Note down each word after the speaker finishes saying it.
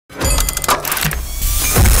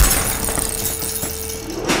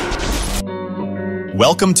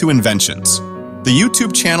Welcome to Enventions, the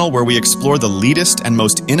YouTube channel where we explore the latest and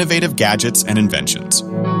most innovative gadgets and inventions.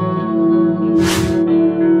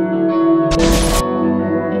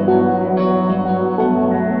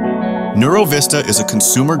 Neurovista is a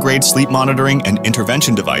consumer-grade sleep monitoring and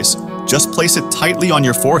intervention device. Just place it tightly on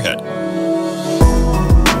your forehead.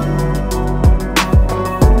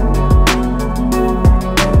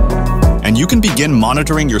 And you can begin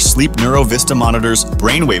monitoring your sleep. Neurovista monitors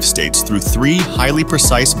brainwave states through 3 highly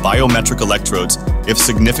precise biometric electrodes. If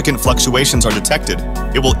significant fluctuations are detected,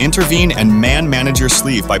 it will intervene and manage your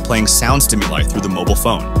sleep by playing sound stimuli through the mobile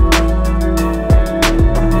phone.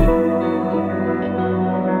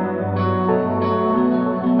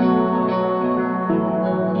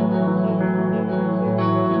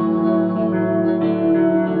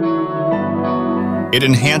 It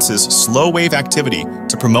enhances slow-wave activity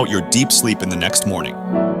to promote your deep sleep in the next morning.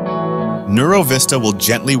 Neurovista will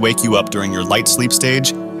gently wake you up during your light sleep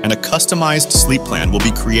stage, and a customized sleep plan will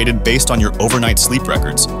be created based on your overnight sleep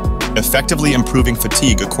records, effectively improving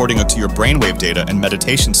fatigue according to your brainwave data and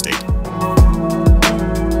meditation state.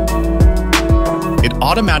 It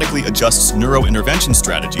automatically adjusts neurointervention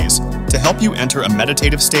strategies to help you enter a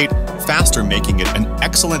meditative state faster, making it an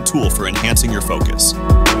excellent tool for enhancing your focus.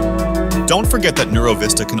 Don't forget that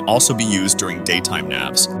Neurovista can also be used during daytime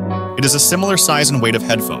naps. It is a similar size and weight of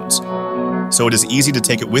headphones, so it is easy to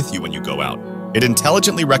take it with you when you go out. It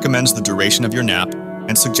intelligently recommends the duration of your nap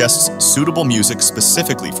and suggests suitable music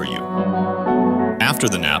specifically for you. After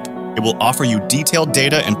the nap, it will offer you detailed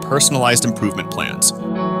data and personalized improvement plans.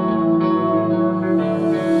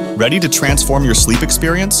 Ready to transform your sleep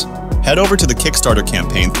experience? Head over to the Kickstarter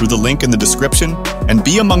campaign through the link in the description and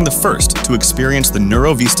be among the first to experience the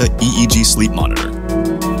Neurovista EEG Sleep Monitor.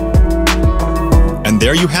 And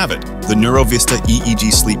there you have it, the Neurovista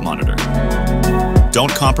EEG Sleep Monitor.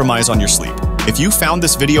 Don't compromise on your sleep. If you found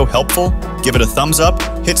this video helpful, give it a thumbs up,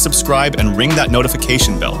 hit subscribe, and ring that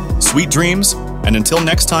notification bell. Sweet dreams, and until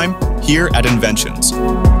next time, here at Enventions.